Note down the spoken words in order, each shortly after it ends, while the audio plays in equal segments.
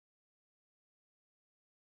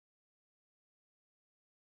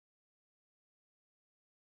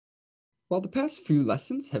While the past few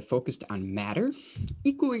lessons have focused on matter,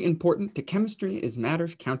 equally important to chemistry is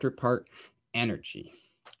matter's counterpart, energy.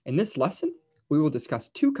 In this lesson, we will discuss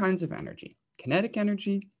two kinds of energy, kinetic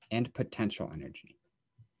energy and potential energy.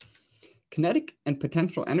 Kinetic and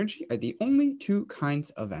potential energy are the only two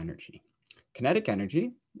kinds of energy. Kinetic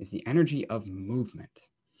energy is the energy of movement.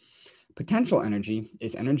 Potential energy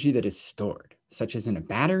is energy that is stored, such as in a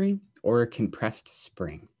battery or a compressed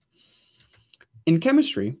spring. In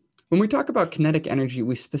chemistry, when we talk about kinetic energy,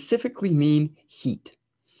 we specifically mean heat.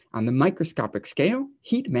 On the microscopic scale,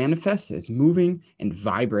 heat manifests as moving and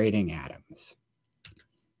vibrating atoms.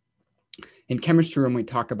 In chemistry, when we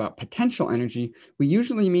talk about potential energy, we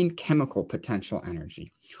usually mean chemical potential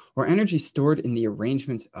energy, or energy stored in the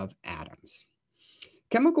arrangements of atoms.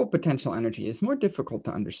 Chemical potential energy is more difficult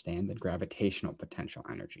to understand than gravitational potential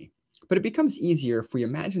energy, but it becomes easier if we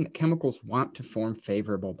imagine that chemicals want to form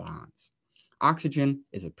favorable bonds. Oxygen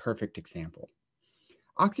is a perfect example.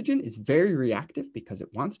 Oxygen is very reactive because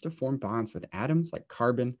it wants to form bonds with atoms like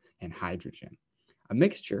carbon and hydrogen. A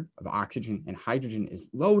mixture of oxygen and hydrogen is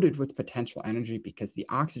loaded with potential energy because the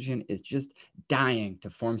oxygen is just dying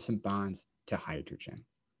to form some bonds to hydrogen.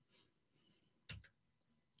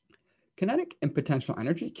 Kinetic and potential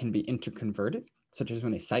energy can be interconverted, such as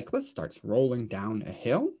when a cyclist starts rolling down a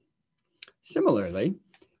hill. Similarly,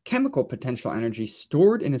 chemical potential energy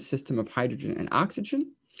stored in a system of hydrogen and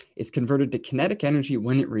oxygen is converted to kinetic energy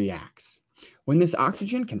when it reacts. When this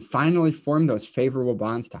oxygen can finally form those favorable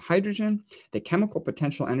bonds to hydrogen, the chemical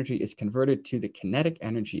potential energy is converted to the kinetic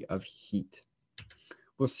energy of heat.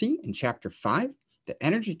 We'll see in chapter 5 that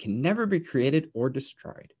energy can never be created or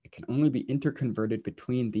destroyed. It can only be interconverted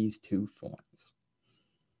between these two forms.